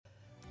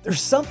There's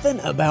something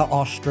about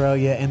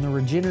Australia and the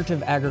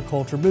regenerative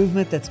agriculture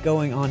movement that's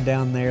going on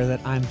down there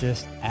that I'm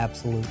just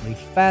absolutely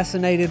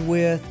fascinated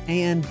with.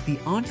 And the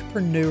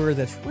entrepreneur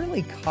that's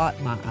really caught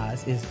my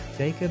eyes is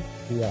Jacob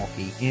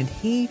Wolki. And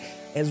he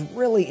has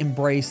really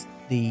embraced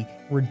the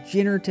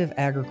regenerative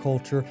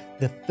agriculture,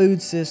 the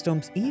food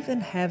systems,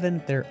 even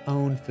having their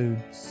own food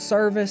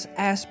service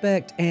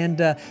aspect.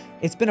 And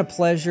it's been a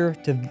pleasure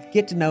to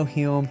get to know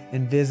him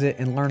and visit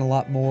and learn a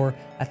lot more.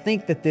 I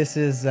think that this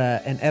is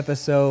an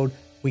episode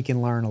we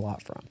can learn a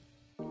lot from.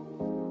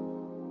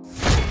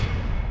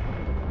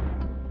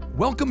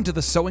 Welcome to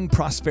the Sowing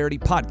Prosperity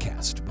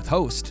Podcast with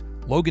host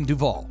Logan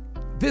Duvall.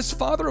 This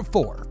father of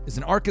four is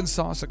an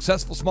Arkansas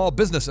successful small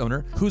business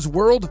owner whose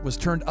world was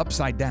turned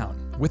upside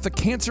down with the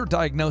cancer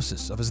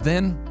diagnosis of his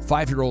then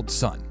 5-year-old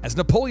son. As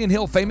Napoleon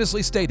Hill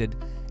famously stated,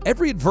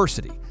 every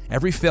adversity,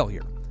 every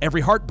failure,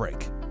 every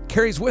heartbreak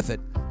carries with it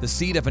the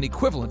seed of an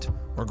equivalent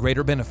or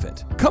greater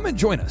benefit. Come and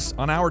join us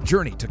on our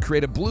journey to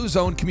create a Blue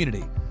Zone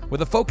community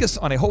with a focus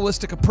on a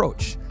holistic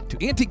approach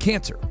to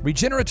anti-cancer,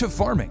 regenerative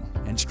farming,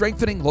 and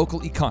strengthening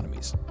local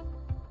economies.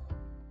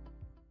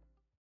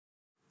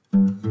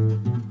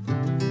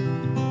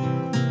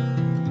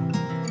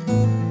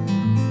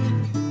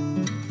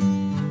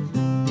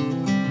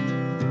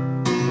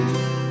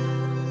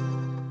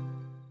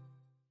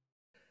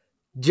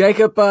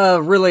 Jacob,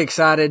 really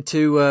excited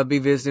to be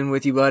visiting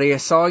with you, buddy. I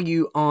saw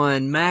you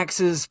on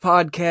Max's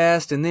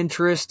podcast and then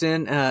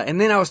Tristan, and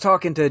then I was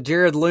talking to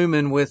Jared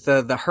Lumen with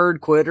the Herd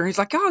Quitter. He's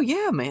like, oh,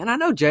 yeah, man, I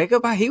know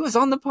Jacob. He was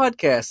on the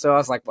podcast. So I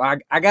was like, well,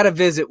 I got to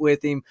visit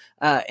with him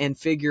and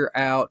figure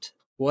out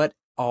what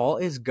all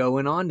is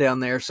going on down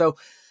there. So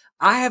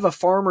I have a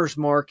farmer's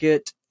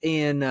market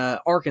in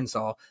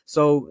Arkansas,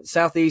 so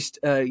southeast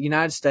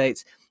United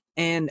States,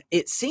 and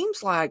it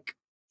seems like,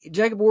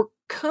 Jacob, we're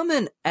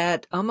coming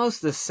at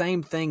almost the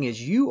same thing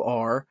as you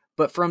are,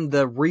 but from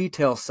the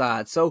retail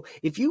side. So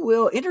if you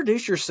will,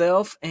 introduce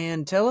yourself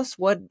and tell us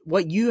what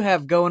you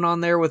have going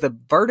on there with a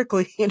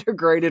vertically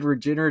integrated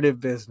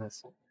regenerative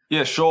business.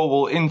 Yeah, sure.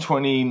 Well, in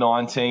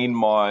 2019,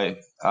 my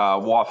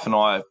wife and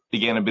I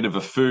began a bit of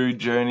a food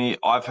journey.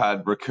 I've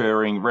had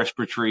recurring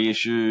respiratory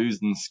issues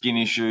and skin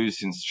issues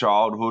since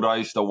childhood. I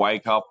used to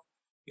wake up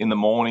in the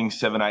morning,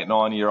 7, 8,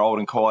 9-year-old,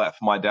 and call out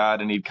for my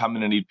dad, and he'd come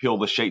in and he'd peel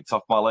the sheets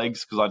off my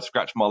legs because I'd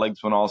scratch my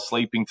legs when I was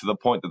sleeping to the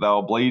point that they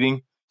were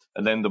bleeding,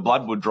 and then the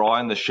blood would dry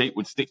and the sheet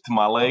would stick to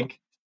my leg.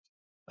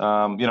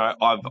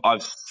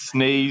 I've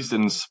sneezed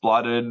and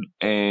spluttered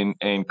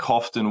and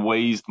coughed and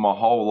wheezed my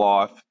whole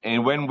life.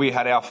 And when we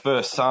had our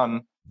first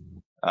son,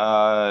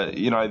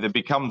 there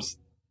becomes,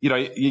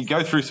 you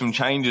go through some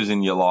changes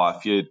in your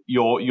life.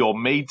 Your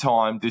me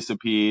time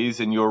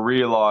disappears, and you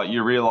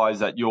realize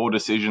that your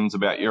decisions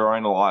about your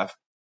own life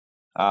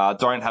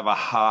don't have a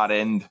hard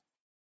end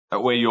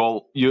at where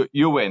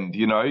you end.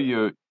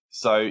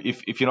 So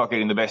if you're not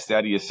getting the best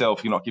out of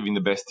yourself, you're not giving the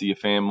best to your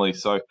family.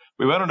 So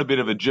we went on a bit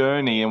of a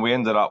journey, and we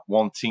ended up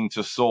wanting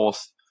to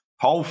source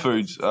whole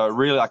foods.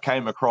 Really, I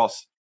came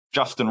across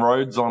Justin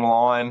Rhodes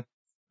online.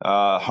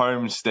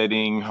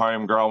 Homesteading,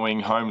 home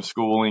growing,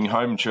 homeschooling,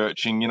 home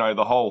churching,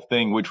 the whole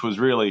thing, which was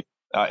really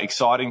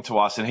exciting to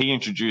us. And he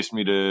introduced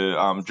me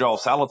to Joel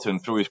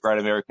Salatin through his Great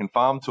American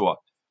Farm Tour.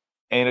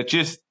 And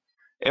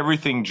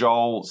everything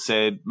Joel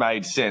said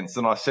made sense.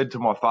 And I said to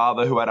my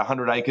father, who had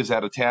 100 acres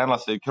out of town, I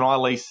said, can I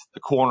lease the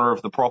corner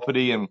of the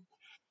property and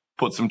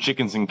put some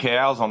chickens and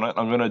cows on it?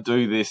 I'm going to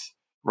do this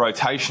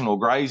rotational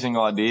grazing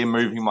idea,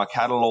 moving my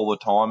cattle all the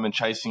time and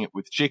chasing it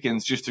with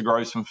chickens just to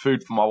grow some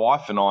food for my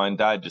wife and I. And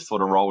Dad just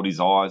sort of rolled his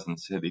eyes and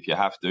said, if you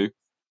have to.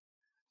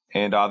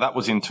 And that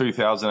was in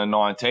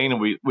 2019. And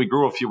we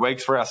grew a few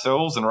eggs for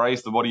ourselves and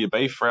raised the body of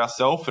beef for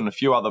ourselves, and a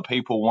few other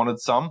people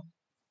wanted some.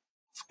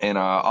 And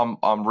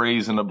I'm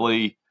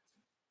reasonably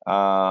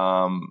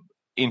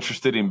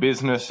interested in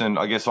business and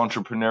I guess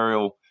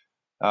entrepreneurial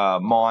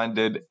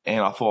minded.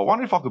 And I thought, I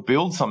wonder if I could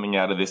build something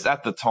out of this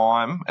at the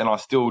time. And I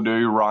still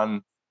do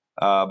run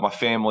my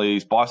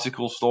family's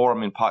bicycle store.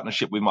 I'm in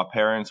partnership with my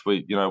parents.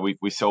 We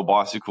sell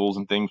bicycles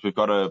and things. We've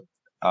got a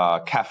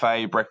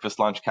cafe, breakfast,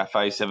 lunch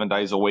cafe, 7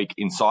 days a week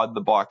inside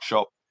the bike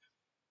shop,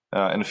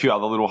 and a few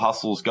other little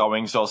hustles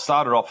going. So I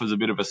started off as a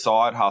bit of a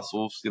side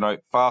hustles.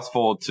 Fast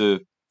forward to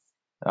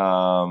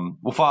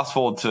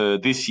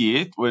this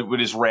year. We're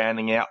just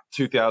rounding out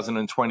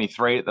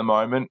 2023 at the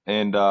moment,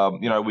 and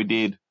we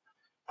did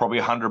probably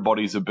 100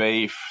 bodies of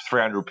beef,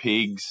 300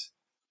 pigs,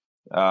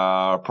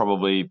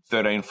 probably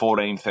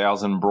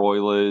 14,000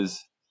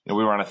 broilers.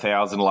 We run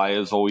 1,000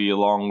 layers all year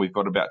long. We've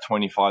got about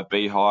 25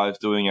 beehives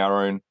doing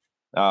our own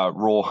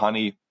raw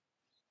honey,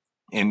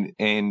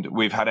 and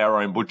we've had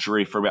our own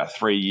butchery for about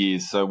 3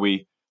 years. So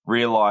we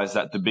realized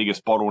that the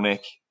biggest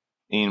bottleneck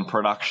in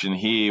production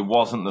here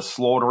wasn't the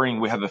slaughtering.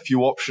 We have a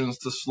few options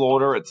to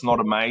slaughter. It's not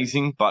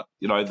amazing, but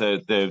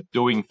they're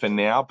doing for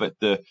now. But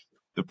the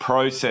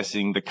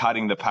processing, the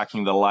cutting, the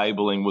packing, the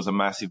labeling was a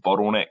massive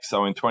bottleneck.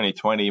 So in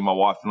 2020, my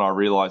wife and I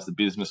realized the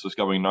business was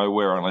going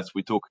nowhere unless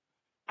we took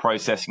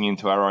processing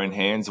into our own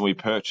hands, and we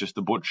purchased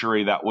a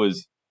butchery that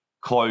was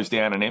closed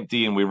down and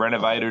empty, and we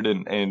renovated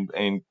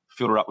and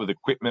filled it up with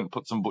equipment,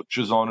 put some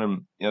butchers on,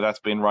 and that's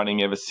been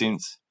running ever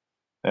since.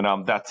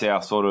 And that's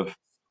our sort of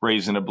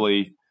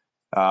reasonably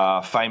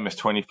famous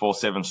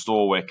 24/7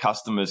 store where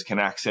customers can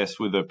access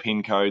with a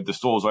PIN code. The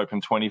store's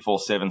open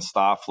 24/7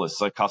 staffless,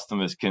 so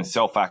customers can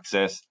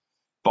self-access,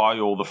 buy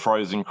all the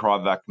frozen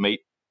cryovac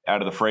meat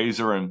out of the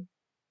freezer and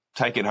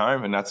take it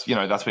home. And that's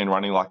been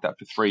running like that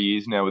for 3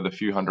 years now with a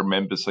few hundred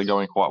members, so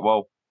going quite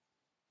well.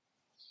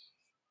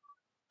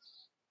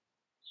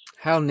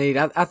 How neat.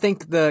 I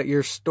think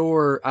your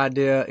store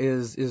idea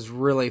is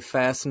really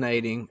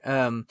fascinating.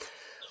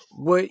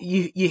 What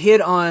you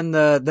hit on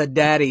the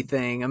daddy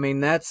thing. I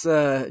mean, that's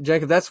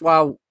Jacob, that's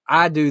why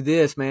I do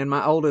this, man.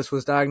 My oldest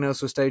was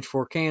diagnosed with stage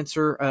 4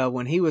 cancer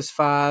when he was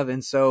 5,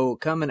 and so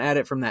coming at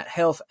it from that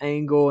health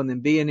angle and then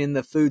being in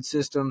the food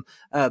system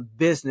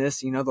business,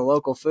 the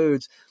local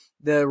foods,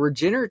 the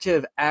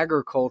regenerative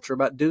agriculture,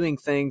 about doing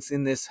things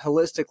in this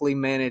holistically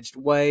managed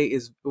way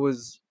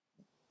was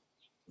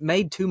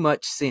made too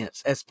much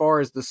sense as far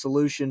as the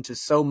solution to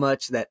so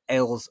much that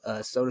ails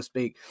us, so to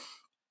speak.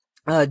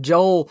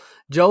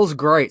 Joel's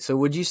great. So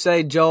would you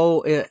say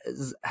Joel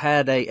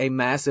had a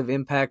massive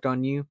impact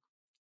on you?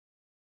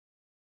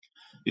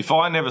 If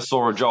I never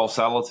saw a Joel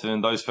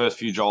Salatin, those first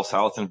few Joel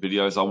Salatin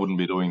videos, I wouldn't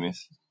be doing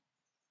this.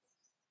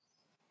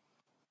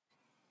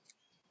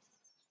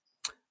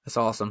 That's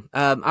awesome.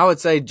 I would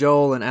say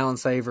Joel and Alan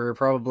Saver are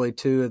probably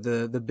two of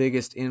the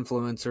biggest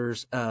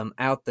influencers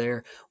out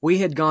there. We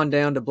had gone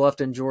down to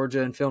Bluffton,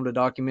 Georgia, and filmed a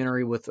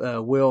documentary with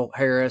Will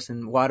Harris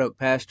and White Oak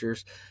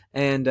Pastures,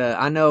 and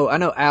I know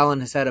Alan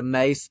has had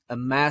a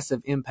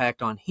massive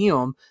impact on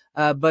him.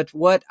 But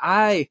what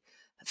I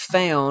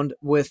found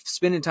with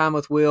spending time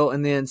with Will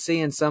and then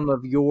seeing some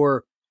of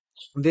your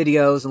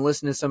videos and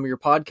listening to some of your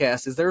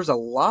podcasts is there's a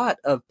lot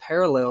of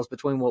parallels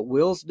between what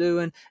Will's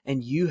doing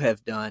and you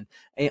have done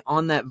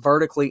on that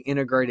vertically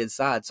integrated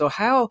side. So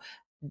how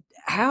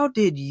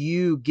did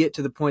you get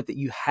to the point that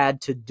you had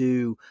to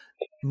do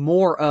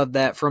more of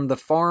that, from the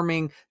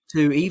farming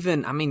to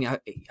even, I mean,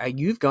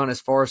 you've gone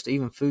as far as to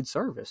even food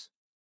service?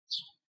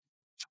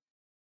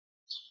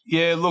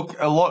 Yeah, look,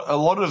 a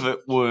lot of it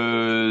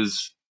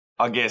was,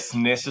 I guess,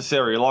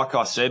 necessary. Like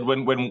I said,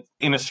 when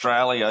in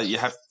Australia, you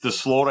have the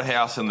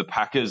slaughterhouse and the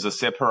packers are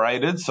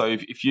separated. So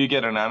if you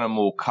get an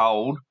animal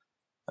culled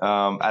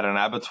at an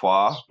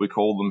abattoir, we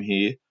call them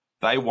here,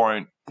 they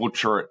won't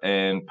butcher it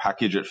and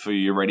package it for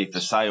you ready for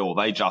sale.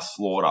 They just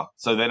slaughter.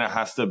 So then it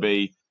has to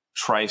be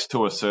traced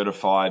to a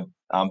certified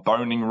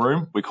boning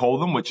room, we call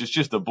them, which is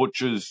just a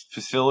butcher's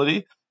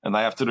facility, and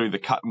they have to do the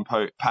cut and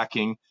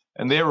packing.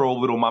 And they're all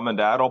little mum and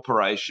dad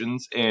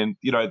operations. And,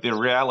 the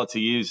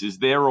reality is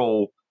they're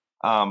all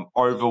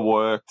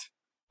overworked,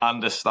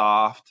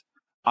 understaffed,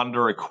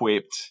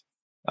 under-equipped,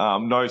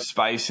 no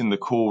space in the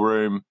cool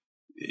room.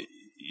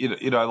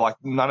 Like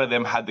none of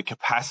them had the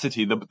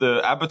capacity.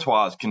 The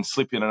abattoirs can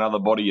slip in another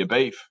body of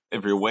beef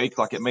every week.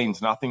 Like, it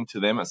means nothing to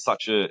them. It's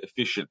such an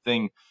efficient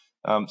thing.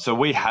 So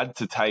we had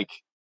to take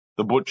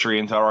the butchery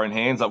into our own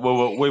hands. Like,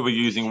 we were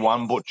using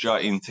one butcher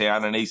in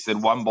town, and he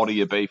said 1 body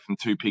of beef and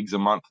 2 pigs a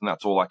month, and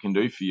that's all I can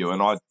do for you.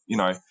 And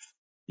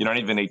you don't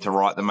even need to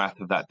write the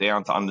math of that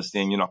down to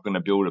understand you're not going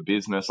to build a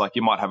business. Like,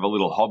 you might have a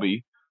little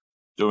hobby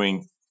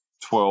doing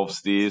 12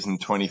 steers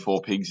and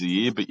 24 pigs a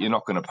year, but you're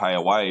not going to pay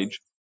a wage.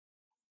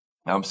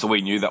 So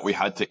we knew that we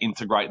had to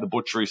integrate the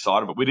butchery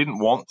side of it. We didn't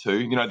want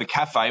to. The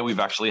cafe we've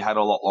actually had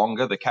a lot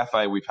longer. The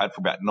cafe we've had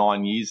for about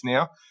 9 years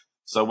now.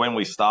 So when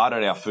we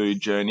started our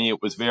food journey,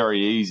 it was very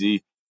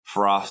easy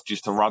for us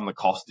just to run the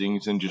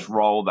costings and just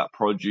roll that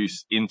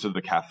produce into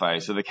the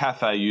cafe. So the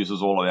cafe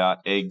uses all of our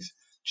eggs,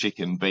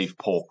 chicken, beef,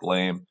 pork,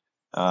 lamb,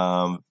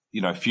 a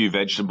few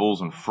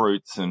vegetables and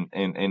fruits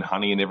and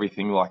honey and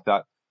everything like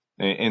that.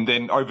 And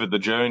then over the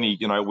journey,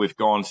 we've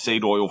gone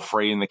seed oil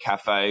free in the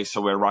cafe.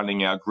 So we're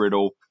running our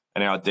griddle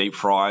and our deep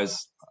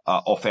fries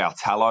off our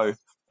tallow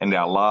and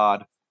our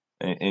lard.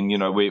 And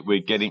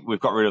we've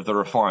got rid of the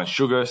refined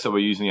sugar. So we're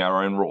using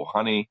our own raw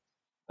honey.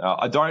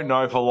 I don't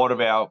know if a lot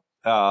of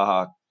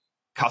our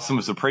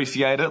customers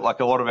appreciate it. Like,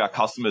 a lot of our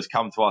customers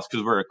come to us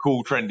because we're a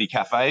cool, trendy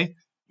cafe,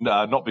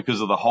 not because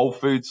of the whole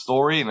food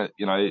story. And,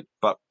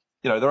 but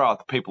there are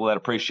people that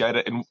appreciate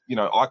it. And,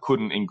 I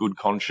couldn't in good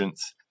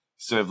conscience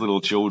serve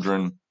little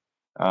children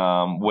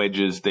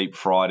wedges deep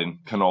fried in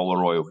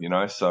canola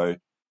oil, so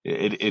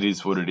it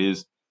is what it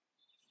is.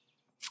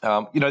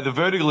 The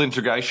vertical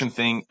integration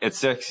thing, it's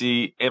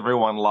sexy.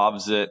 Everyone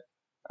loves it.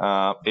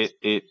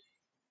 It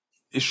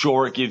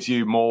gives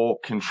you more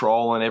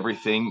control and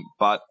everything,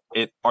 but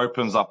it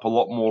opens up a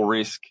lot more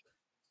risk.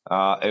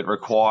 It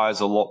requires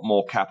a lot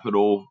more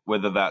capital,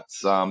 whether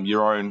that's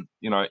your own,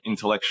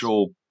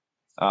 intellectual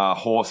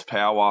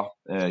horsepower,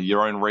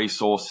 your own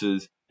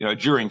resources.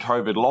 During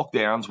COVID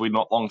lockdowns, we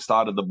not long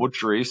started the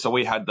butchery. So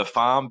we had the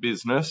farm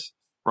business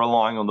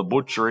relying on the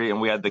butchery, and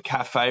we had the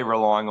cafe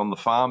relying on the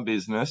farm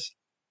business.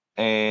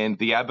 And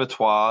the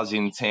abattoirs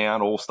in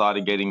town all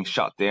started getting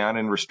shut down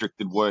and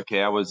restricted work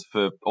hours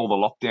for all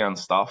the lockdown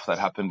stuff that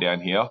happened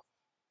down here.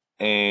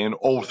 And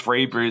all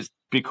three,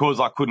 because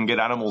I couldn't get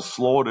animals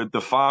slaughtered,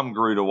 the farm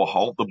grew to a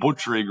halt, the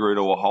butchery grew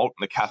to a halt,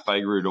 and the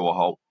cafe grew to a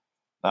halt.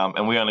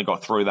 And we only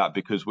got through that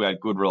because we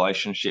had good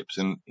relationships,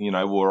 and we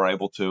were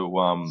able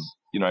to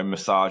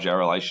massage our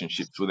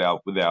relationships with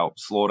our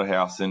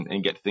slaughterhouse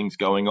and get things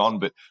going on.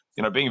 But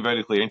being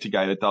vertically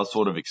integrated does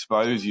sort of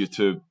expose you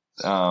to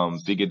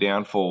bigger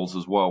downfalls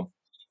as well.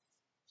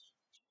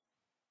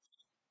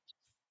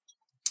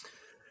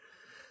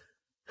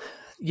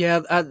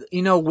 Yeah,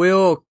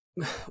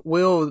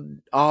 Will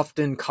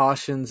often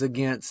cautions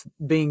against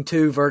being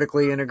too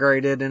vertically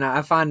integrated, and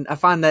I find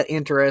that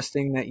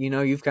interesting that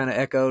you've kind of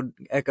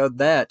echoed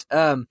that.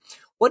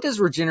 What does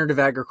regenerative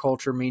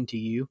agriculture mean to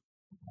you?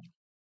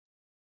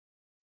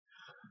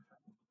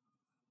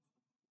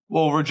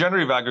 Well,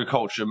 regenerative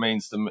agriculture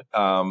means to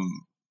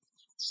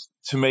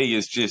me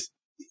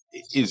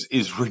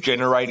is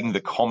regenerating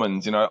the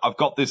commons. I've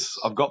got this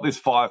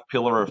 5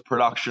 pillar of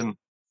production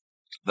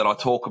that I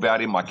talk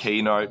about in my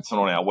keynotes and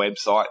on our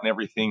website and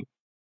everything.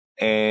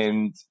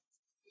 And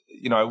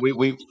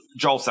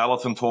Joel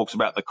Salatin talks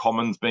about the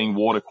commons being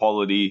water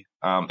quality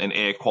and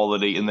air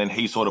quality, and then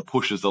he sort of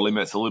pushes the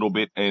limits a little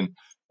bit and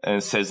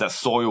says that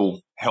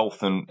soil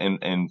health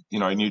and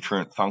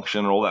nutrient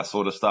function and all that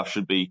sort of stuff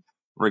should be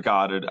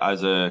regarded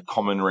as a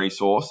common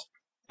resource.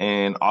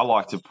 And I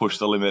like to push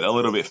the limit a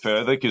little bit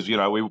further because we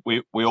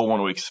all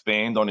want to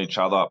expand on each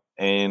other.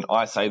 And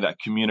I say that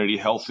community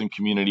health and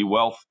community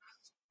wealth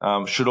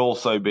should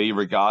also be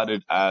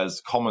regarded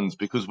as commons,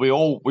 because we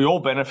all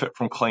benefit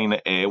from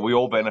cleaner air, we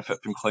all benefit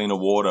from cleaner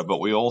water,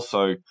 but we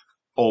also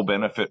all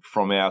benefit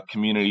from our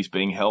communities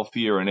being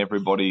healthier and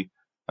everybody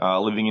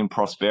living in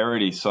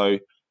prosperity. So,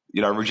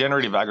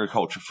 regenerative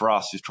agriculture for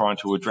us is trying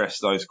to address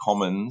those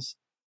commons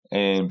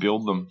and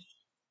build them.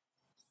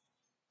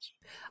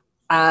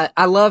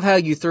 I love how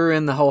you threw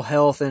in the whole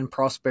health and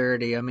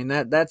prosperity. I mean,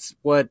 that's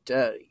what,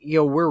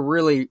 we're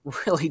really,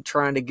 really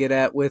trying to get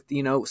at with,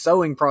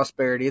 sowing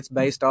prosperity. It's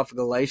based off of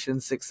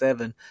Galatians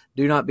 6:7.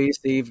 Do not be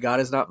deceived.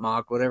 God is not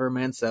mocked. Whatever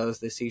man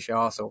sows, this he shall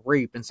also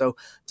reap. And so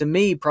to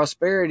me,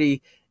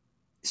 prosperity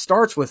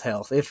starts with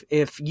health.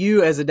 If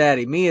you as a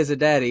daddy, me as a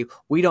daddy,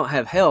 we don't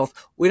have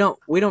health, we don't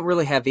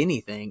really have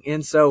anything.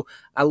 And so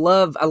I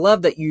love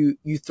that you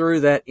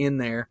threw that in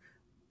there.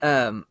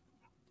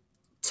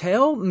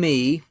 Tell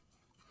me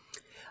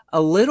a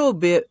little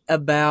bit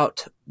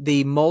about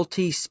the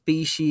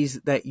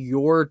multi-species that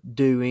you're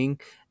doing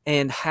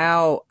and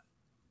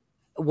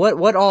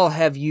what all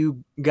have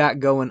you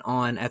got going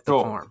on at the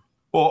farm?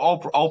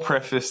 Well, I'll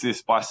preface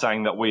this by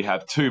saying that we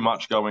have too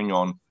much going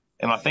on.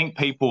 And I think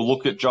people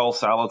look at Joel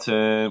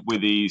Salatin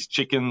with his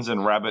chickens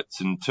and rabbits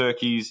and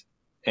turkeys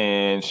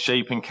and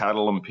sheep and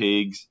cattle and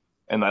pigs,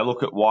 and they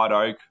look at White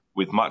Oak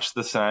with much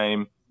the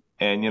same.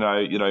 And,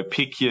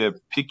 pick your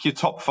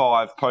top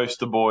 5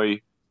 poster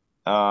boy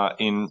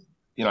in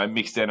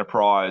mixed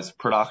enterprise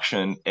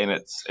production, and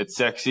it's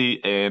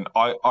sexy, and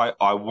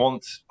I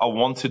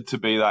wanted to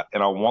be that,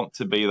 and I want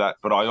to be that,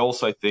 but I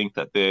also think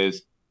that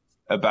there's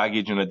a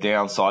baggage and a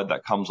downside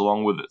that comes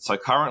along with it. So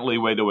currently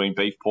we're doing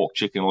beef, pork,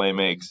 chicken, lamb,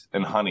 eggs,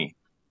 and honey,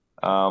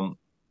 we're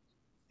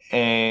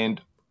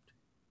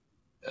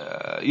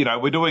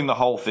doing the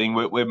whole thing.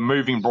 We're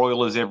moving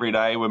broilers every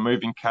day. We're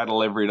moving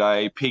cattle every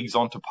day. Pigs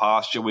onto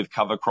pasture with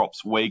cover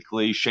crops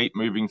weekly. Sheep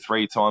moving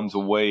 3 times a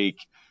week.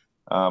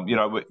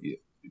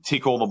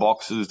 Tick all the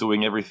boxes,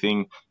 doing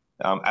everything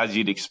as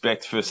you'd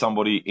expect for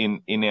somebody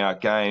in our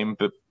game.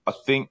 But I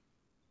think,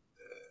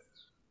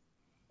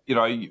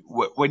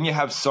 when you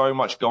have so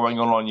much going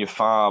on your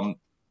farm,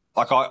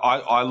 like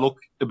I look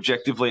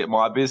objectively at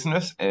my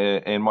business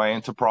and my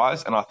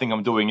enterprise, and I think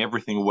I'm doing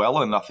everything well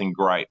and nothing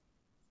great.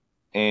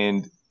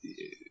 And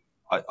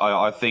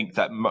I think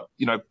that,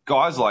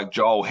 guys like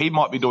Joel, he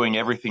might be doing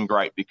everything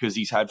great because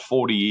he's had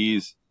 40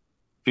 years,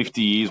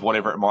 50 years,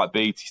 whatever it might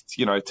be,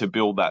 to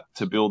build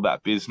that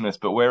business.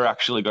 But we're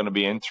actually going to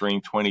be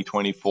entering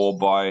 2024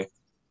 by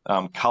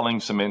culling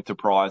some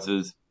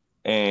enterprises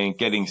and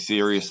getting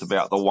serious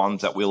about the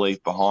ones that we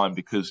leave behind,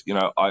 because,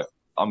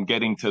 I'm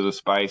getting to the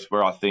space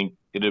where I think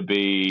it'd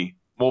be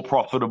more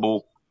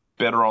profitable,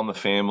 better on the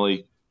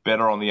family,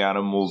 better on the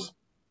animals,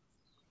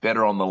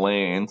 better on the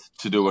land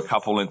to do a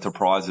couple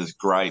enterprises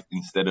great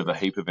instead of a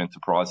heap of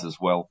enterprises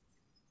well.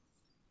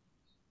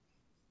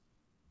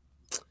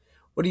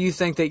 What do you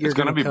think that you're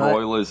going to be cut?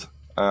 broilers?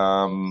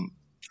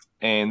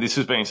 And this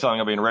has been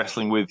something I've been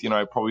wrestling with,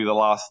 probably the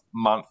last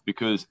month,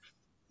 because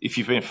if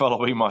you've been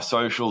following my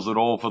socials at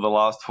all for the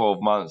last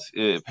 12 months,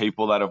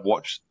 people that have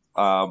watched,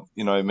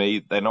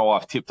 me, they know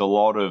I've tipped a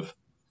lot of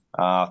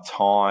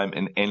time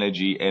and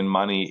energy and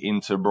money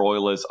into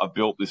broilers. I've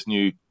built this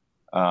new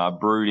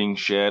brooding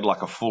shed,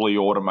 like a fully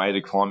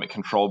automated climate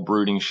controlled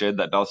brooding shed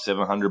that does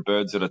 700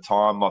 birds at a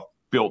time. I've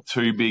built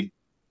 2 big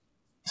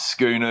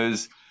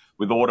schooners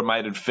with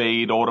automated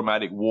feed,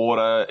 automatic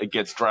water. It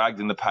gets dragged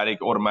in the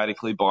paddock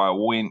automatically by a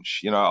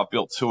winch. I've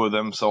built 2 of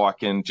them so I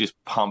can just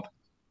pump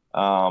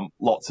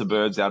lots of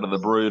birds out of the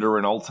brooder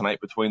and alternate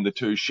between the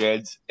 2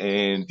 sheds.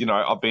 And,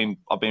 I've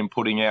been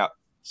putting out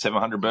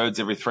 700 birds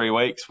every 3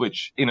 weeks,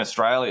 which in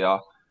Australia,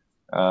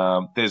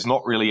 There's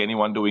not really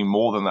anyone doing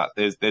more than that.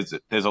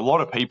 There's a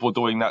lot of people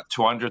doing that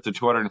 200 to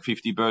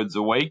 250 birds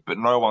a week, but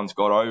no one's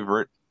got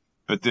over it.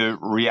 But the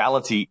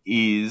reality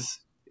is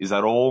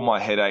that all my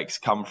headaches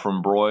come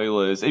from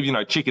broilers. Even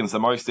chicken's the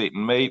most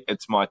eaten meat.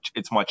 It's my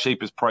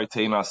cheapest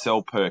protein I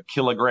sell per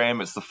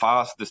kilogram. It's the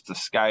fastest to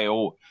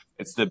scale.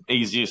 It's the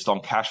easiest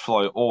on cash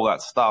flow, all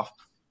that stuff.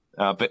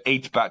 But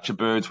each batch of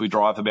birds, we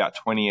drive about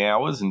 20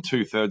 hours, and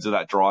 2/3 of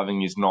that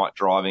driving is night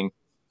driving.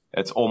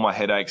 It's all my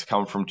headaches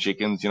come from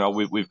chickens.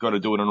 We've got to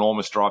do an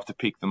enormous drive to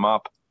pick them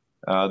up.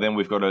 Then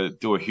we've got to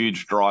do a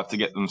huge drive to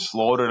get them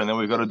slaughtered. And then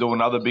we've got to do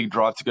another big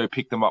drive to go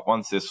pick them up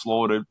once they're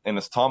slaughtered. And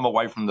it's time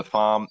away from the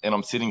farm. And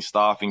I'm sitting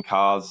staff in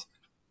cars,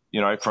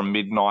 from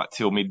midnight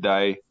till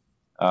midday.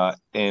 I'm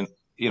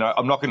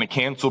not going to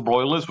cancel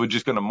broilers. We're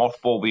just going to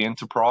mothball the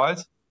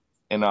enterprise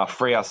and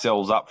free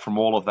ourselves up from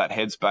all of that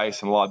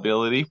headspace and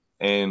liability.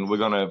 And we're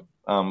going to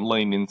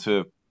lean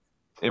into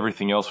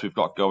everything else we've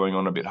got going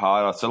on a bit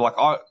harder.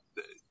 So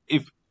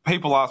if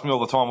people ask me all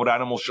the time, what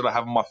animals should I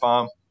have on my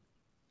farm?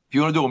 If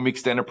you want to do a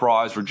mixed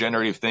enterprise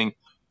regenerative thing,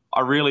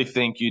 I really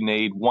think you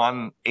need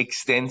one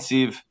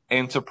extensive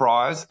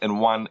enterprise and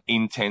one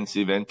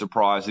intensive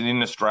enterprise. And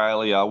in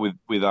Australia, with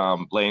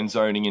land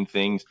zoning and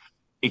things,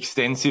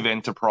 extensive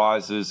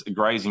enterprises are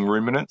grazing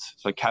ruminants,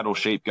 so cattle,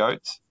 sheep,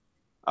 goats,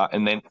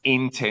 and then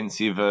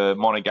intensive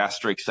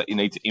monogastrics that you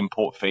need to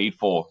import feed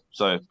for.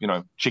 So,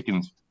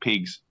 chickens,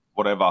 pigs,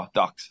 whatever,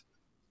 ducks.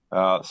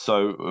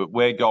 So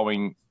we're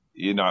going,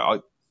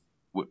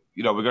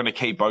 we're going to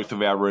keep both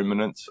of our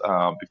ruminants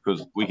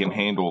because we can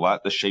handle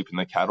that, the sheep and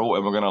the cattle,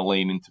 and we're going to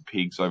lean into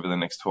pigs over the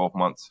next 12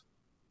 months.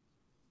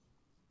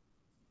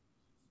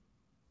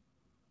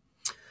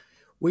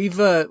 We've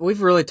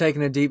really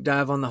taken a deep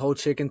dive on the whole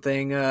chicken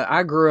thing.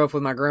 I grew up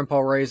with my grandpa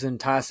raising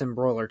Tyson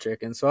broiler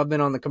chickens, so I've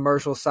been on the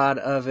commercial side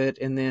of it,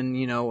 and then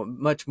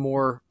much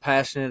more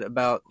passionate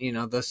about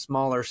the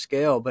smaller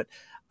scale. But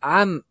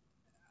I'm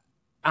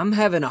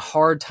having a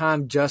hard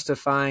time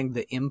justifying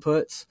the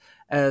inputs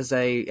as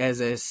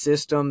a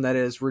system that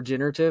is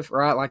regenerative,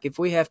 right? Like if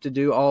we have to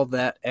do all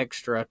that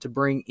extra to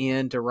bring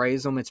in to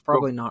raise them, it's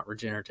probably not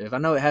regenerative. I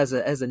know it has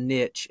a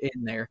niche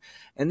in there,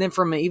 and then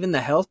from even the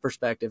health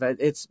perspective,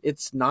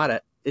 it's not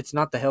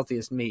the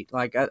healthiest meat.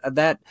 Like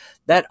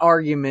that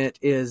argument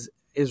is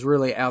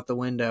really out the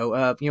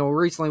window.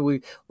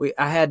 Recently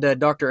I had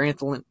Dr.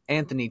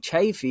 Anthony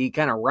Chafee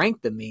kind of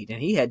rank the meat, and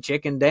he had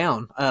chicken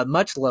down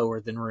much lower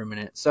than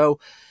ruminant. So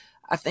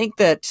I think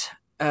that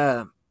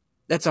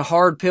that's a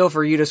hard pill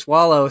for you to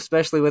swallow,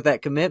 especially with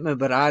that commitment.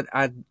 But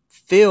I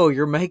feel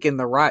you're making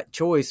the right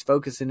choice,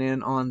 focusing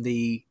in on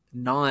the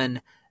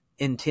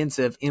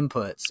non-intensive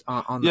inputs.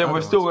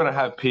 We're still going to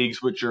have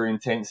pigs, which are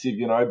intensive,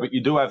 but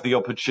you do have the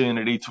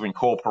opportunity to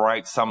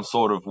incorporate some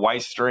sort of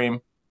waste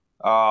stream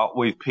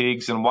with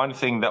pigs. And one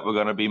thing that we're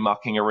going to be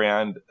mucking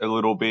around a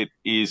little bit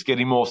is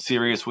getting more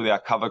serious with our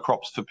cover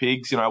crops for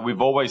pigs.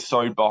 We've always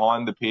sowed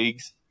behind the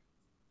pigs.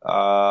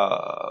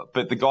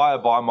 But the guy I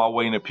buy my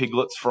weaner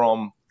piglets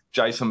from,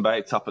 Jason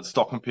Bates up at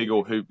Stock and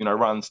Piggle, who,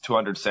 runs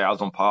 200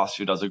 sows on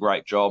pasture, does a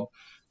great job.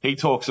 He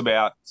talks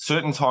about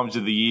certain times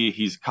of the year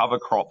his cover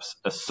crops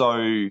are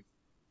so,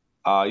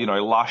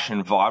 lush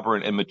and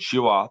vibrant and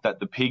mature that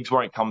the pigs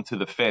won't come to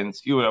the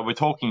fence. We're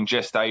talking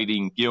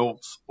gestating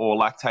gilts or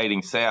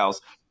lactating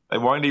sows. They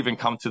won't even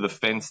come to the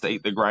fence to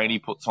eat the grain he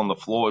puts on the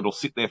floor. It'll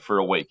sit there for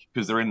a week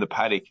because they're in the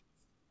paddock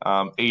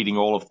eating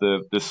all of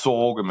the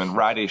sorghum and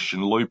radish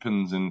and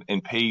lupins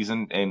and peas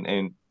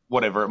and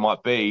whatever it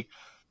might be.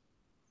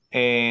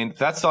 And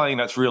that's something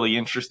that's really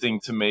interesting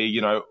to me.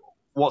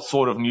 What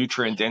sort of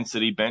nutrient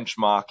density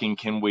benchmarking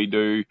can we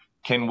do?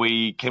 Can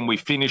we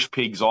finish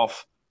pigs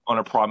off on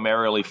a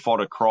primarily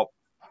fodder crop,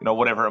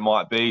 whatever it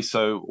might be?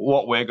 So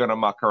what we're going to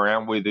muck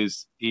around with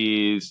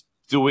is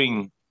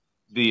doing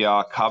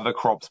the cover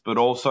crops, but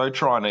also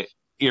trying to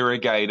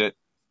irrigate it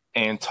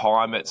and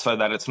time it so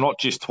that it's not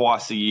just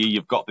twice a year.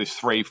 You've got this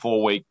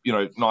 3-4 week,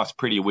 nice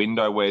pretty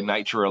window where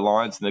nature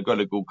aligns and they've got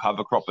a good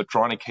cover crop, but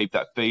trying to keep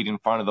that feed in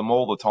front of them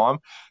all the time.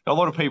 Now, a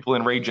lot of people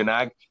in Regen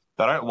Ag,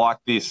 they don't like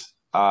this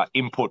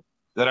input.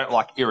 They don't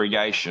like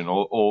irrigation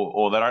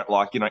or they don't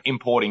like,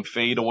 importing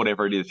feed or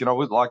whatever it is.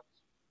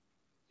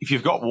 If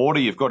you've got water,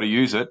 you've got to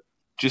use it.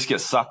 Just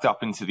get sucked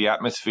up into the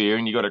atmosphere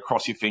and you got to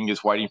cross your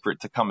fingers waiting for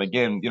it to come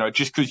again.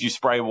 Just because you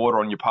spray water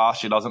on your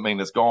pasture doesn't mean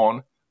it's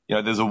gone.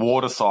 There's a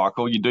water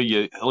cycle. You do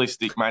your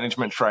holistic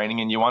management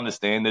training and you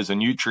understand there's a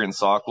nutrient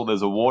cycle,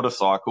 there's a water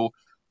cycle.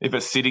 If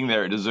it's sitting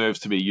there, it deserves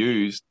to be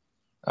used.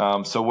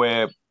 So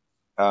we're,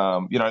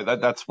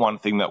 that's one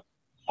thing that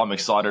I'm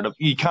excited of.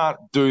 You can't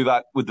do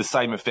that with the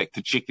same effect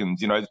to chickens.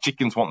 The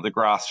chickens want the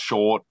grass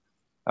short,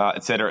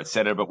 et cetera, et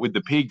cetera. But with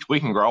the pigs, we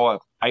can grow a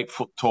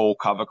 8-foot tall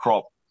cover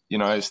crop,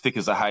 as thick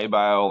as a hay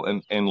bale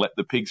and let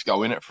the pigs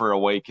go in it for a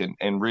week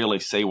and really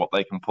see what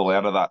they can pull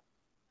out of that.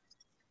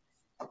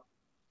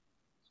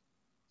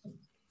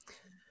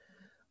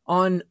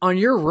 On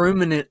your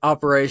ruminant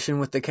operation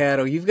with the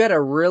cattle, you've got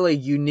a really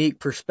unique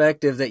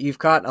perspective that you've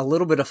caught a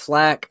little bit of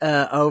flack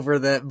over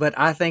that, but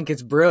I think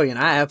it's brilliant.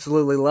 I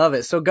absolutely love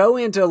it. So go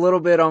into a little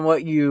bit on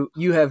what you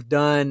have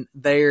done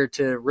there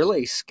to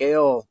really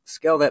scale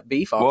that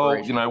beef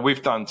operation. Well,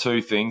 we've done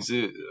two things.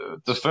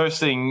 The first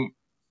thing,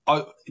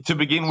 to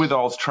begin with,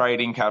 I was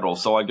trading cattle.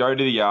 So I'd go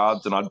to the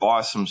yards and I'd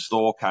buy some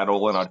store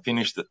cattle, and I'd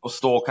finish the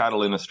store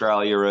cattle in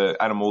Australia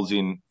are animals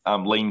in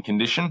lean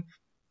condition.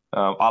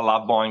 I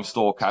love buying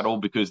store cattle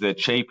because they're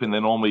cheap and they're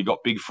normally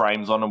got big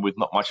frames on them with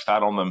not much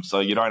fat on them.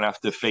 So you don't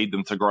have to feed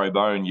them to grow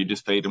bone. You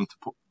just feed them to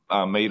put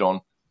meat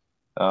on.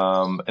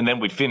 And then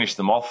we'd finish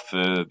them off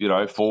for,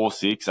 4,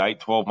 6, 8,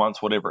 12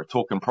 months, whatever it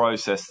took, and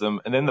process them.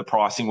 And then the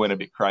pricing went a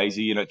bit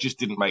crazy and it just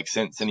didn't make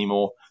sense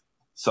anymore.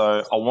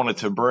 So I wanted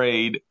to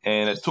breed,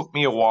 and it took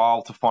me a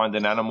while to find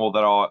an animal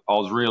that I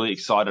was really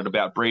excited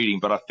about breeding.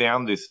 But I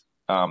found this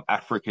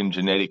African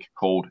genetic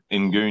called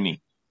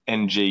Nguni,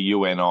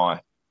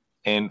 Nguni.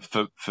 And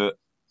for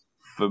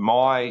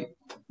my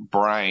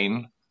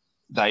brain,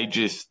 they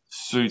just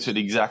suited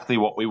exactly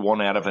what we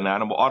want out of an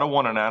animal. I don't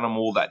want an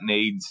animal that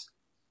needs,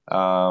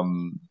 help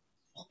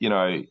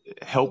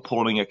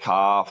pulling a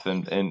calf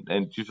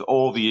and just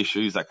all the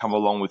issues that come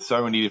along with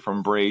so many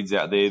different breeds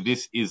out there.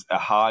 This is a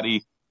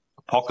hardy,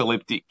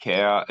 apocalyptic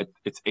cow.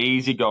 It's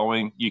easy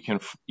going. You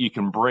can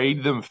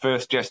breed them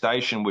first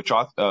gestation,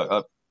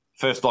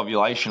 first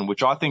ovulation,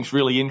 which I think is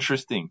really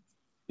interesting.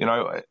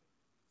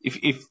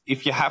 If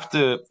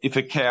a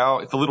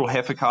little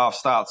heifer calf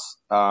starts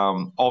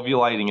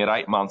ovulating at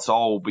 8 months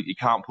old, but you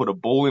can't put a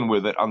bull in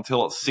with it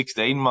until it's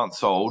 16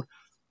 months old,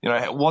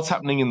 what's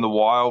happening in the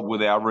wild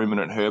with our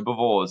ruminant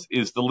herbivores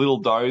is the little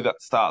doe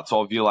that starts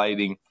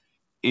ovulating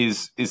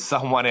is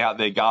someone out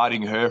there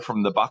guarding her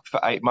from the buck for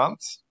 8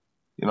 months,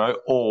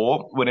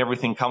 or when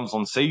everything comes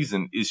on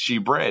season, is she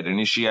bred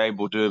and is she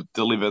able to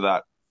deliver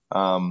that,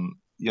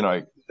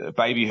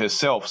 baby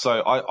herself?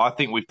 So I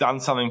think we've done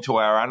something to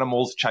our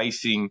animals,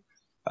 chasing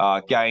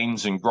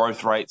gains and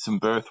growth rates and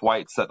birth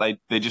weights that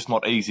they're just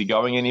not easy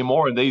going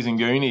anymore. And these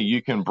Nguni,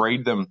 you can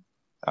breed them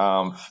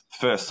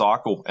first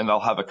cycle and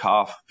they'll have a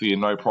calf for you,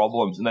 no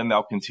problems. And then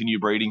they'll continue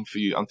breeding for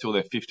you until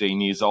they're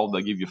 15 years old.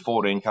 They give you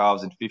 14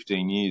 calves in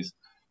 15 years.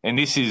 And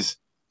this is,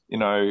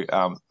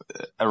 a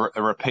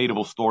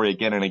repeatable story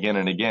again and again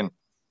and again.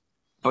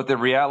 But the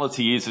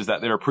reality is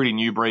that they're a pretty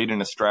new breed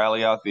in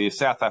Australia. The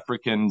South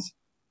Africans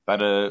that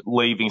are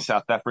leaving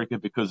South Africa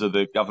because of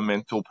the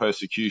governmental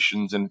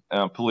persecutions and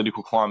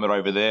political climate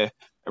over there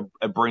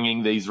are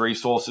bringing these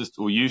resources,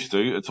 or used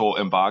to. It's all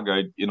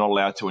embargoed. You're not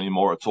allowed to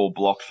anymore. It's all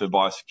blocked for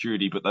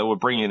biosecurity, but they were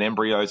bringing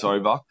embryos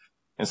over.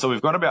 And so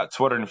we've got about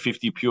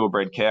 250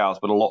 purebred cows,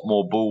 but a lot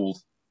more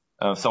bulls.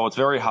 So it's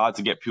very hard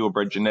to get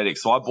purebred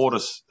genetics. So I bought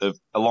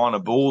a line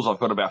of bulls. I've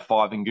got about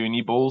 5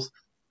 Nguni bulls,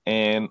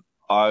 and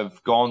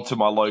I've gone to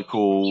my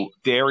local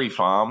dairy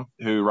farm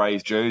who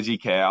raise Jersey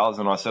cows,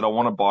 and I said, I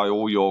want to buy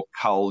all your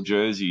cull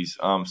jerseys.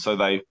 So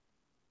they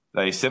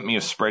sent me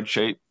a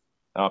spreadsheet.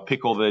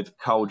 Pick all the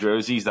cull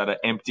jerseys that are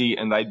empty,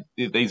 and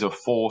these are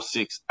 4,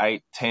 6,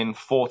 8, 10,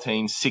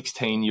 14,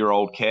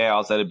 16-year-old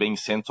cows that are being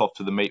sent off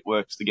to the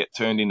meatworks to get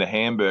turned into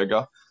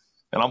hamburger.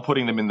 And I'm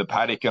putting them in the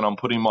paddock, and I'm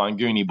putting my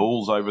Nguni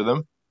bulls over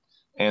them.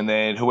 And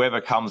then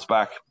whoever comes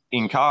back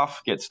in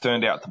calf gets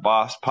turned out to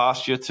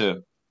pasture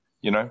to,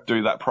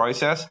 do that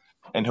process.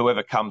 And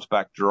whoever comes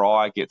back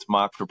dry gets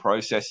marked for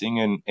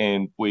processing,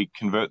 and we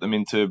convert them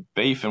into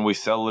beef, and we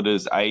sell it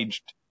as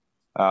aged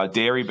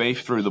dairy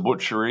beef through the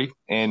butchery.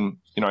 And,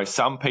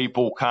 some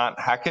people can't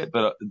hack it,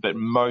 but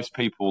most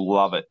people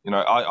love it.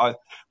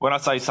 When I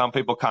say some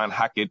people can't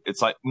hack it,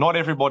 it's like not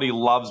everybody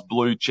loves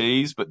blue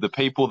cheese, but the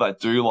people that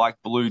do like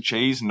blue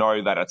cheese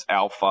know that it's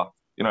alpha.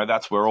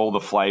 That's where all the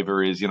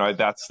flavor is.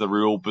 That's the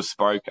real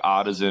bespoke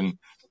artisan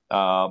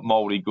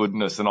moldy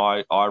goodness. And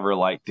I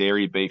relate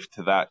dairy beef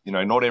to that.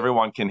 Not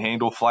everyone can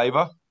handle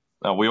flavor.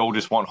 We all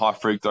just want high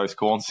fructose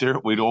corn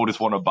syrup. We'd all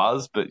just want a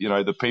buzz, but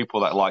the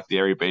people that like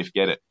dairy beef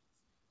get it.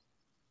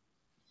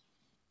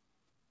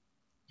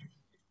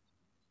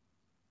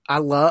 I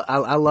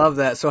love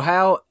that. So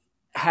how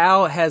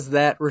has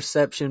that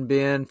reception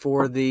been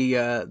for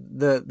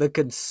the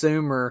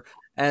consumer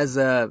as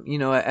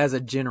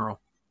a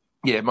general?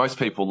 Yeah, most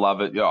people love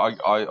it.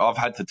 I've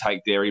had to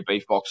take dairy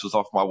beef boxes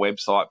off my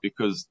website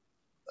because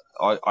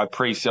I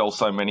pre-sell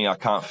so many I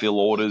can't fill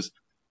orders.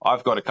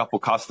 I've got a couple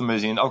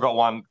customers in. I've got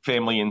one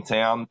family in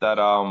town that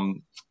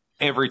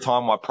every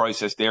time I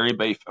process dairy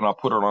beef and I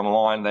put it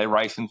online, they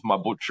race into my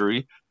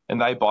butchery and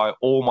they buy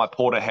all my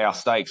porterhouse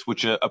steaks,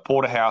 which a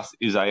porterhouse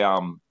is a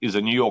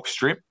New York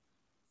strip.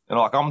 And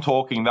I'm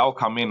talking, they'll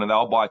come in and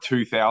they'll buy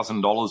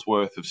 $2,000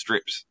 worth of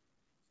strips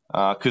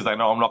because they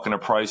know I'm not going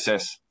to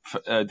process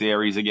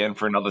dairies again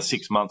for another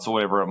 6 months or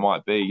whatever it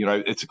might be.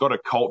 It's got a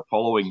cult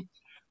following.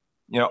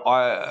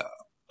 I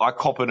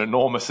cop an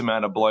enormous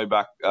amount of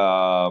blowback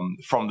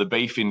from the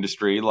beef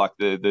industry. Like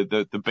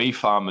the beef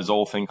farmers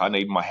all think I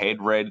need my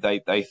head read.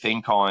 They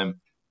think I'm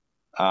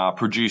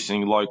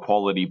producing low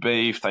quality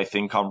beef. They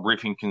think I'm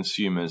ripping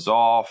consumers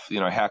off.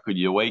 How could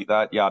you eat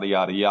that? Yada,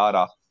 yada,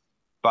 yada.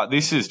 But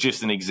this is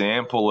just an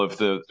example of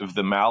the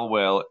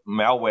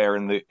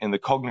malware and the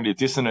cognitive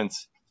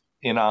dissonance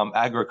in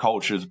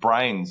agriculture's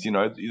brains. You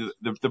know,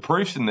 the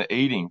proof's in the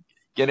eating.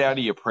 Get out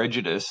of your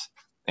prejudice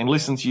and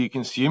listen to your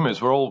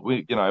consumers.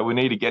 We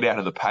need to get out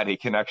of the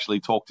paddock and actually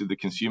talk to the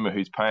consumer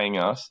who's paying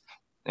us.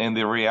 And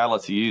the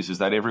reality is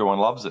that everyone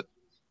loves it,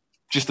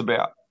 just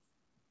about.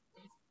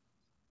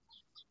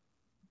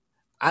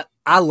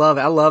 I love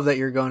it. I love that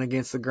you're going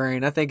against the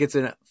grain. I think it's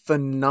a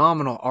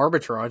phenomenal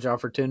arbitrage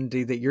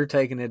opportunity that you're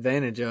taking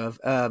advantage of.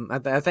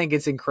 I think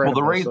it's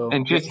incredible. Well,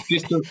 and just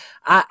to,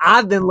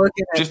 I've been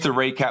looking at, just to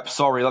recap.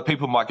 Sorry, like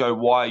people might go,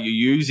 "Why are you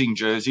using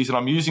jerseys?" And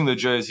I'm using the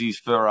jerseys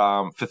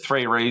for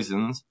 3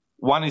 reasons.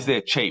 One is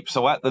they're cheap.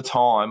 So at the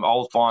time, I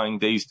was buying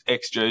these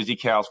ex-Jersey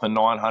cows for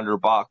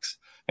 $900,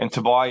 and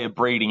to buy a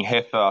breeding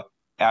heifer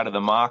out of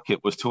the market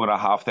was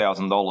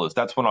 $2,500.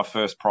 That's when I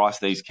first priced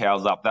these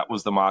cows up. That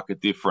was the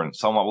market difference.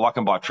 So I'm like, well, I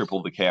can buy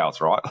triple the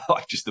cows, right?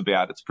 Like just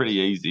about. It's pretty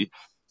easy.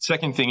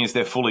 Second thing is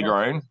they're fully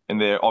grown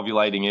and they're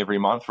ovulating every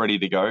month, ready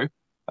to go.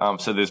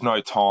 So there's no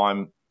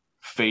time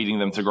feeding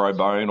them to grow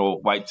bone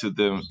or wait to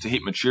them to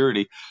hit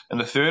maturity. And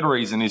the third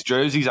reason is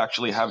jerseys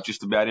actually have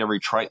just about every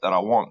trait that I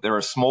want. They're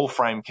a small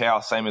frame cow,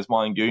 same as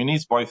my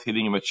Nguni's, both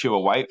hitting a mature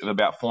weight of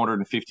about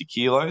 450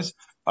 kilos.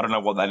 I don't know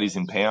what that is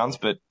in pounds,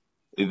 but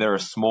they're a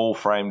small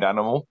framed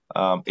animal,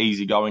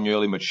 easy going,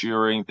 early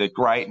maturing. They're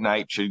great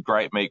natured,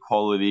 great meat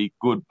quality,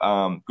 good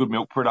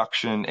milk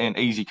production, and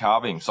easy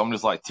calving. So I'm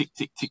just like tick,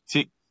 tick, tick,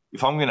 tick.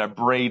 If I'm going to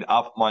breed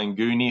up my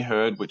Nguni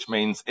herd, which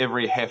means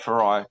every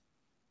heifer I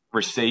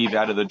receive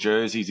out of the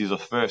jerseys is a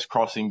first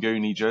cross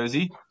Nguni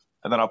jersey,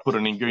 and then I put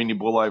an Nguni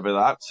bull over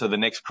that. So the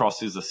next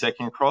cross is the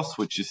second cross,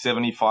 which is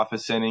 75%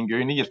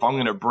 Nguni. If I'm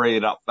going to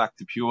breed up back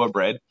to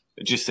purebred,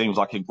 it just seems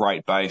like a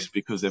great base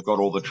because they've got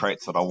all the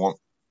traits that I want.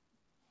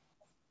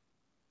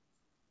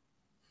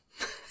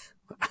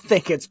 I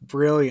think it's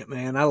brilliant,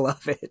 man. I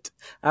love it.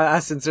 I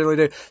sincerely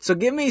do. So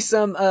give me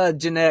some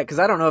genetic, because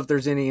I don't know if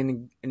there's any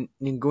in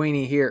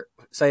Nguni here.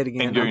 Say it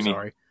again. Nguni. I'm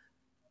sorry.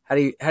 How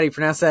do you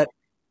pronounce that?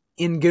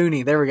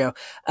 Nguni. There we go.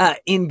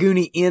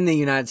 Nguni in the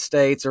United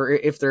States, or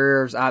if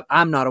there's,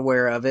 I'm not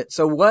aware of it.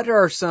 So what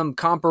are some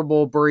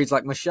comparable breeds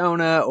like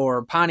Mashona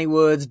or Piney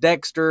Woods,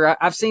 Dexter?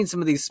 I've seen some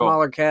of these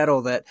smaller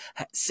cattle that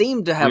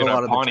seem to have a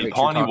lot of the traits you're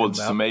talking Piney Woods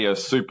about. To me are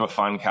super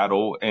fun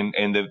cattle, and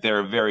they're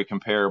a very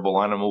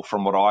comparable animal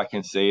from what I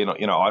can see. And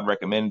I'd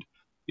recommend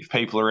if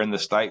people are in the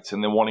States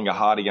and they're wanting a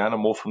hardy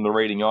animal, from the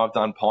reading I've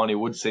done, Piney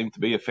Woods seem to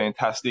be a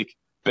fantastic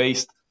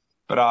beast.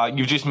 But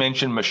you've just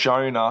mentioned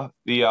Mashona,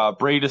 the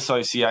breed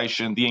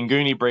association, the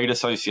Nguni Breed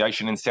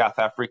Association in South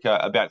Africa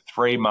about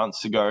 3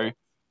 months ago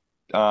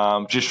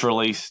just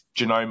released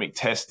genomic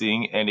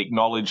testing and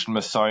acknowledged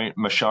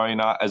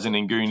Mashona as an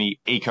Nguni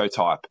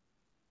ecotype.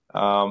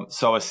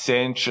 So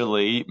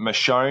essentially,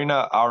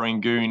 Mashona are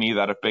Nguni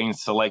that have been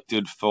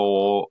selected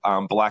for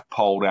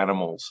black-polled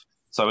animals.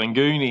 So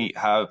Nguni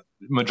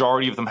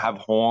majority of them have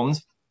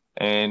horns,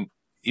 and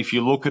if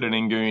you look at an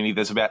Nguni,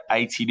 there's about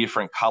 80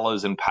 different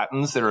colors and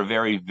patterns. They're a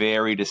very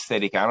varied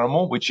aesthetic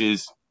animal, which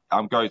is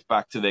goes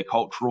back to their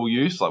cultural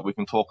use. Like we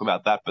can talk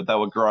about that, but they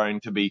were grown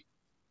to be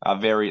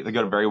they've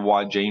got a very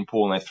wide gene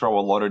pool and they throw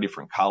a lot of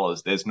different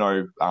colors. There's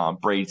no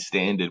breed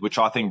standard, which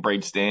I think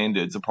breed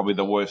standards are probably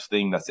the worst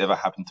thing that's ever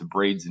happened to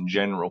breeds in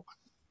general.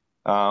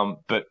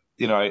 But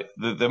the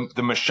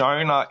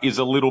Mashona is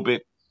a little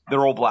bit,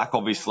 they're all black,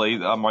 obviously.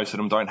 Most of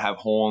them don't have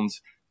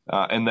horns.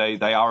 And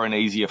they are an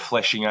easier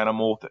fleshing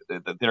animal.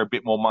 They're a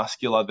bit more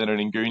muscular than an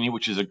Nguni,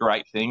 which is a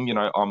great thing.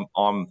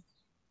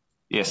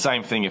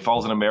 Same thing. If I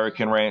was an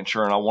American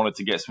rancher and I wanted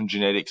to get some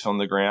genetics on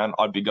the ground,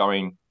 I'd be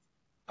going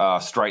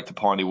straight to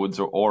Piney Woods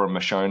or a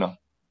Mashona.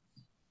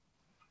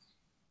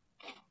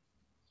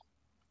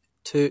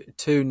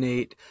 Too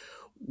neat.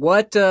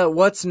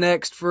 What's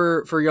next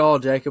for y'all,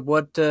 Jacob?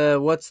 What's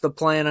the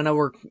plan? I know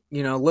we're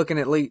looking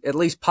at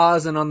least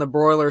pausing on the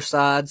broiler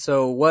side.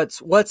 So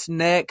what's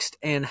next,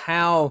 and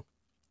how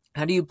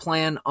do you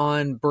plan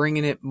on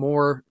bringing it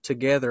more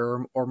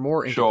together or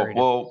more integrated?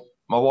 Sure. Well,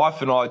 my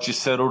wife and I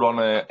just settled on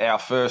our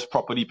first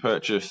property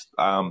purchase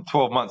 12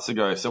 months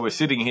ago. So we're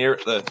sitting here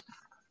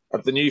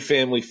at the new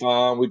family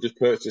farm. We just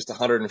purchased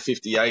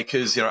 150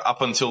 acres.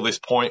 Up until this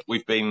point,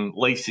 we've been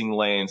leasing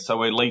land. So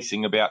we're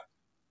leasing about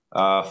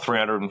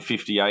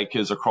 350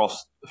 acres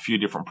across a few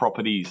different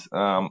properties,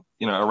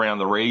 around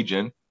the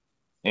region.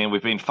 And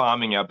we've been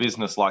farming our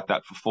business like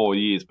that for 4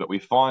 years, but we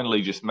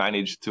finally just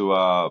managed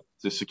to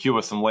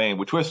secure some land,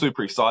 which we're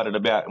super excited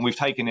about. And we've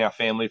taken our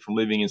family from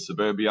living in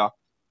suburbia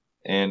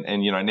and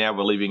now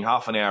we're living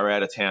half an hour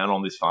out of town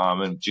on this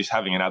farm and just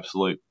having an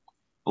absolute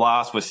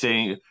blast. We're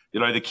seeing,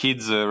 the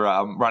kids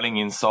are running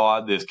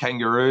inside. There's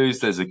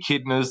kangaroos, there's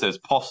echidnas, there's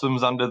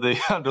possums under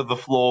the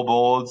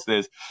floorboards.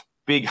 There's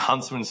big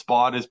huntsman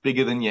spiders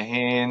bigger than your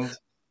hand,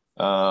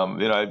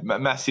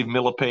 massive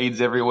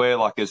millipedes everywhere.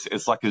 Like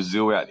it's like a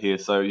zoo out here.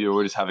 So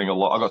we're just having a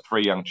lot. I've got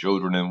 3 young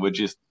children and we're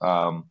just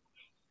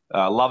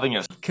loving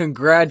it.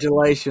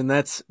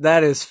 Congratulations.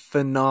 That is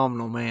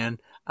phenomenal, man.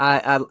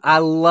 I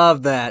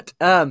love that.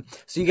 So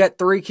you got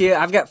 3 kids.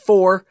 I've got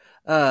 4.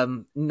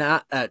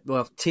 not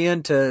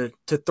 10 to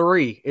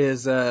 3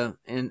 is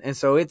and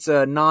so it's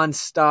a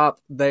nonstop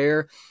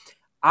there.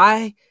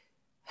 I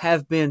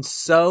have been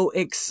so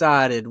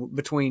excited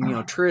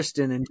between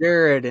Tristan and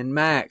Jared and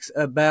Max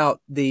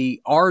about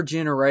our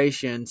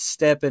generation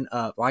stepping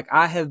up. Like,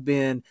 I have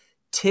been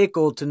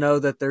tickled to know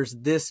that there's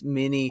this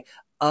many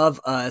of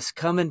us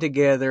coming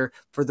together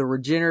for the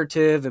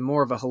regenerative and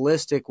more of a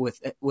holistic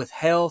with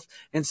health.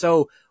 And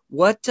so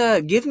what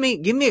give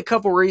me a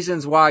couple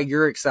reasons why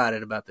you're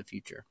excited about the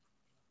future.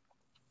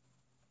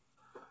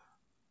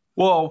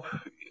 Well,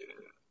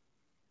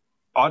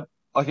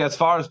 as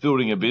far as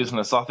building a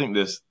business, I think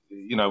there's,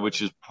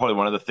 which is probably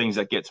one of the things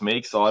that gets me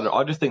excited.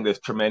 I just think there's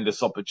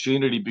tremendous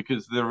opportunity,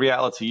 because the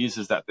reality is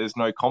that there's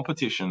no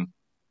competition.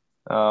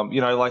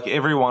 Like,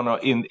 everyone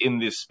in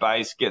this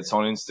space gets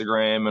on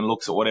Instagram and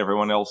looks at what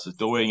everyone else is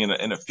doing,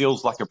 and it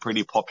feels like a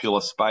pretty popular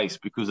space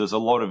because there's a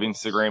lot of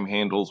Instagram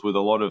handles with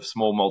a lot of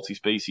small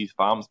multi-species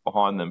farms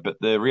behind them. But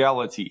the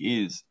reality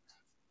is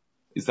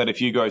that if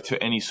you go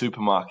to any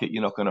supermarket,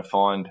 you're not going to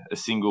find a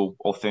single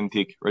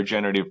authentic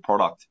regenerative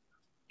product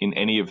in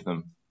any of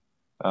them.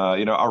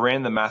 I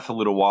ran the math a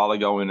little while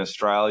ago in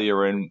Australia,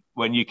 and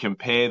when you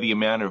compare the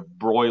amount of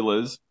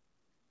broilers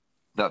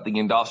that the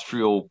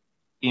industrial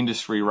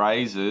industry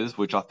raises,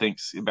 which I think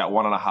is about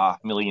 1.5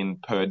 million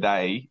per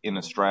day in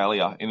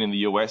Australia, and in the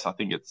US, I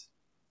think it's,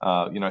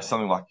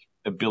 something like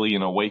 1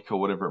 billion a week or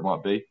whatever it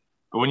might be.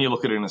 But when you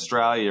look at it in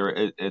Australia,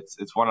 it's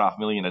 1.5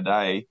 million a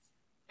day.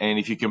 And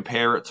if you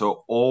compare it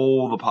to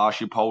all the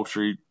pasture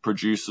poultry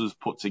producers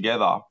put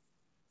together,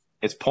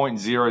 it's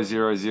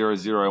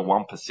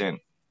 0.00001%.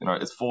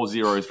 It's 4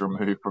 zeros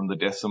removed from the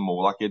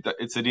decimal. Like,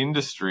 it's an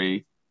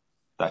industry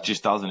that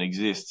just doesn't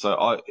exist.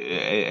 So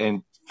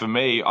for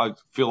me, I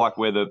feel like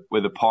we're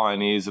the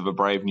pioneers of a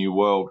brave new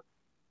world.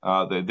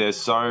 There's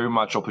so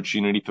much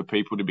opportunity for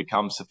people to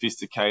become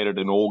sophisticated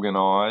and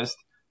organized,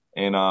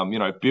 and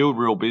build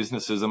real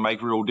businesses and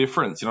make real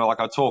difference. Like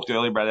I talked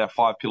earlier about our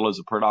 5 pillars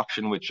of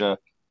production, which are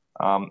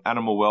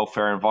animal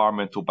welfare,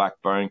 environmental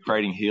backbone,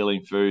 creating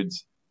healing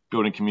foods,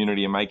 building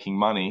community, and making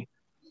money.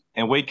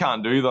 And we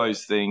can't do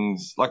those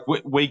things. Like,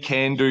 we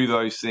can do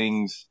those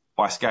things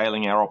by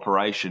scaling our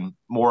operation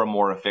more and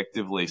more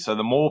effectively. So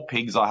the more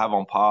pigs I have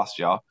on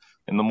pasture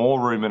and the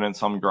more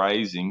ruminants I'm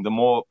grazing, the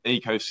more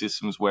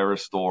ecosystems we're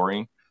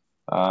restoring,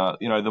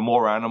 the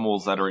more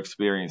animals that are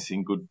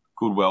experiencing good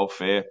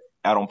welfare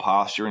out on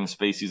pasture in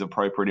species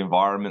appropriate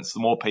environments, the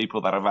more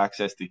people that have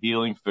access to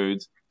healing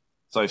foods.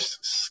 So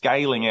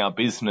scaling our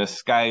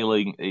business,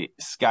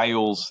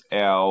 scales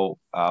our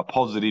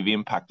positive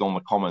impact on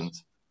the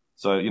commons.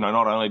 So,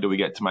 not only do we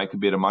get to make a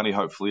bit of money,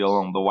 hopefully,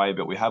 along the way,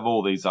 but we have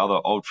all these other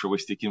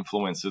altruistic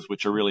influences,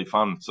 which are really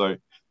fun. So,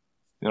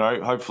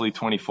 hopefully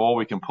 24,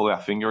 we can pull our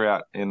finger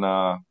out and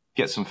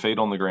get some feet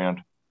on the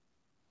ground.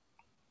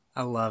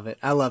 I love it.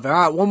 All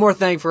right, one more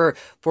thing before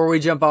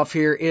we jump off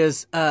here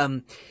is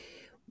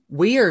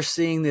we are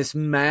seeing this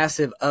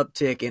massive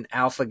uptick in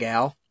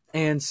alpha-gal.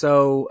 And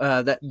so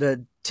that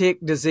the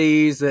tick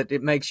disease that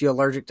it makes you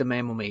allergic to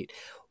mammal meat.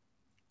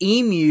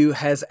 Emu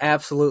has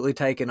absolutely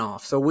taken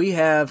off. So we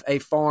have a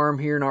farm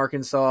here in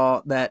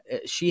Arkansas that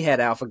she had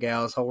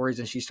alpha-gal. That's the whole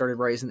reason she started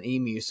raising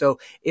emu. So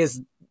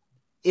is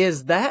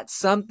that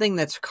something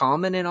that's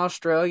common in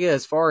Australia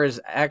as far as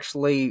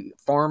actually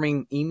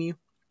farming emu?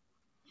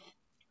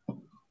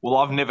 Well,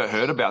 I've never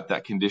heard about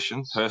that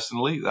condition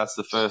personally. That's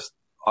the first.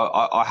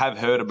 I have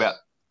heard about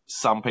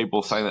some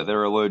people saying that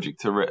they're allergic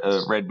to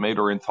red meat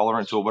or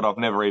intolerant to it, but I've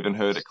never even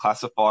heard it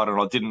classified,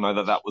 and I didn't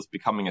know that was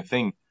becoming a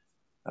thing.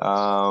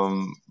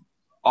 I've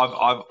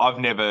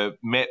never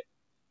met,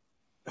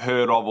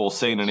 heard of, or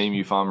seen an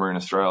emu farmer in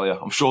Australia.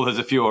 I'm sure there's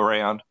a few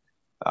around,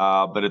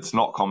 but it's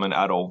not common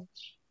at all.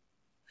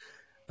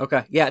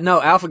 Okay, yeah,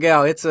 no,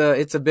 alpha-gal, it's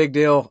a big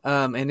deal,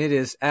 and it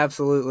is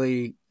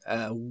absolutely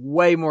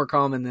way more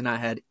common than I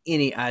had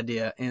any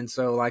idea. And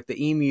so, like,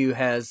 the emu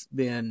has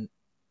been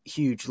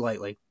huge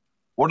lately.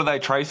 What are they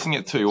tracing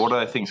it to? What do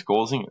they think's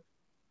causing it?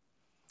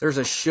 There's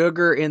a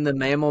sugar in the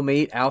mammal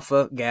meat,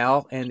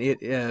 alpha-gal, and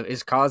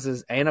it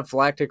causes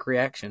anaphylactic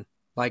reaction.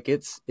 Like,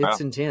 it's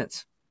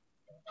intense.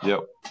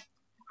 Yep,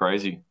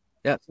 crazy.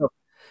 Yeah. So,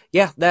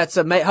 yeah, that's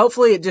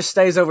hopefully it just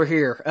stays over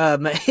here.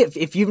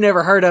 If you've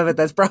never heard of it,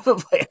 that's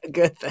probably a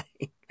good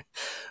thing.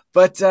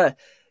 But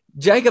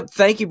Jacob,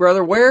 thank you,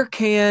 brother. Where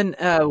can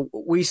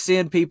we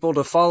send people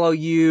to follow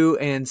you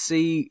and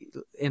see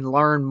and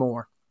learn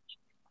more?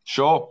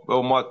 Sure.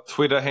 Well, my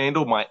Twitter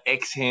handle, my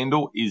X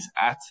handle is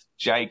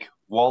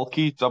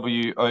 @JakeWolki,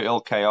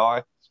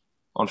 WOLKI.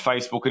 On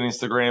Facebook and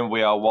Instagram,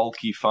 we are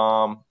Wolki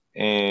Farm.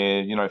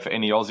 And, for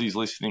any Aussies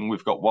listening,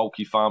 we've got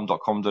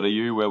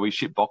wolkifarm.com.au where we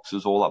ship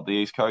boxes all up the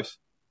East Coast.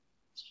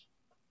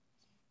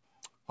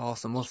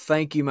 Awesome. Well,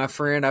 thank you, my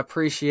friend. I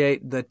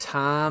appreciate the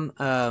time.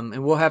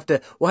 And we'll have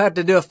to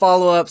do a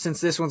follow-up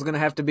since this one's going to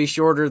have to be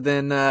shorter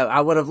than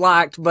I would have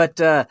liked, but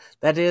that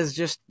is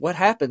just what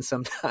happens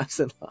sometimes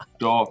in life.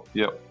 Sure.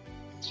 Yep.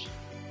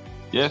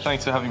 Yeah,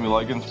 thanks for having me,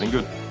 Logan. It's been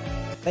good.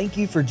 Thank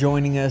you for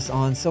joining us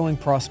on Sowing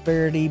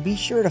Prosperity. Be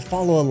sure to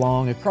follow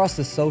along across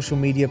the social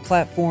media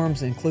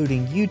platforms,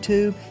 including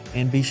YouTube,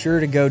 and be sure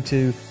to go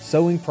to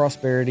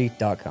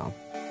sowingprosperity.com.